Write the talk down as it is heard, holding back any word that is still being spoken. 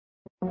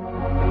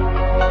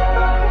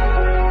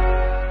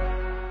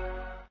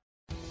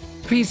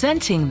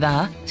Presenting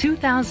the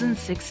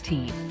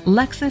 2016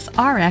 Lexus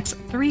RX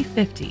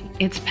 350.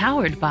 It's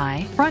powered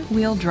by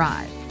front-wheel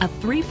drive, a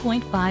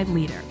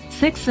 3.5-liter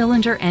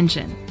six-cylinder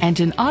engine, and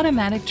an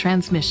automatic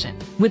transmission.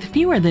 With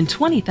fewer than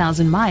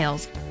 20,000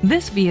 miles,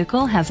 this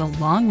vehicle has a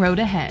long road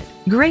ahead.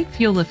 Great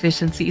fuel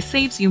efficiency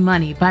saves you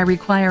money by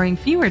requiring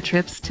fewer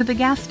trips to the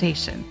gas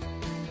station.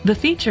 The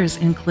features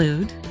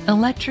include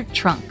electric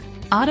trunk,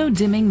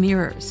 auto-dimming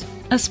mirrors,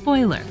 a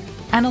spoiler,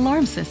 an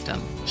alarm system,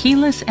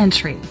 keyless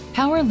entry,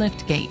 power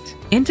lift gate,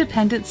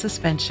 independent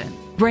suspension,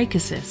 brake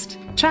assist,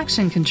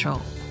 traction control,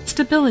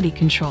 stability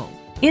control.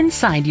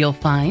 Inside you'll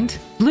find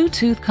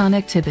Bluetooth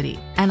connectivity,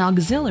 an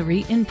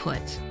auxiliary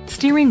input,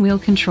 steering wheel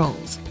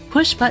controls,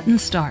 push button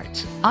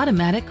start,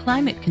 automatic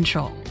climate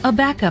control, a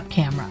backup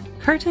camera,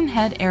 curtain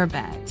head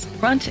airbags,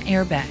 front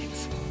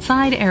airbags,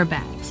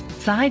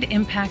 side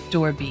impact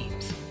door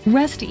beams.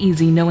 Rest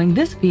easy knowing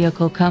this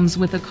vehicle comes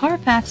with a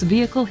Carfax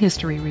Vehicle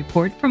History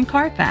Report from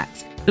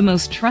Carfax, the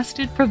most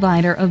trusted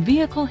provider of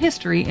vehicle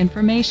history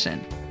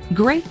information.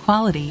 Great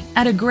quality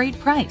at a great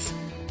price.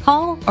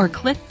 Call or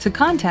click to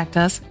contact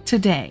us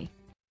today.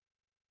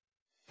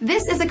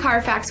 This is a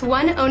Carfax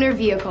one-owner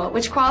vehicle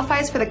which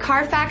qualifies for the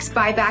Carfax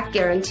buyback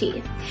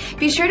guarantee.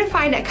 Be sure to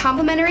find a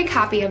complimentary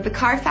copy of the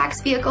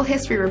Carfax Vehicle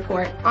History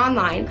Report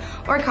online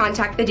or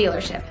contact the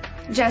dealership.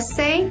 Just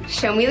say,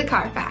 "Show me the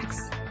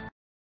Carfax."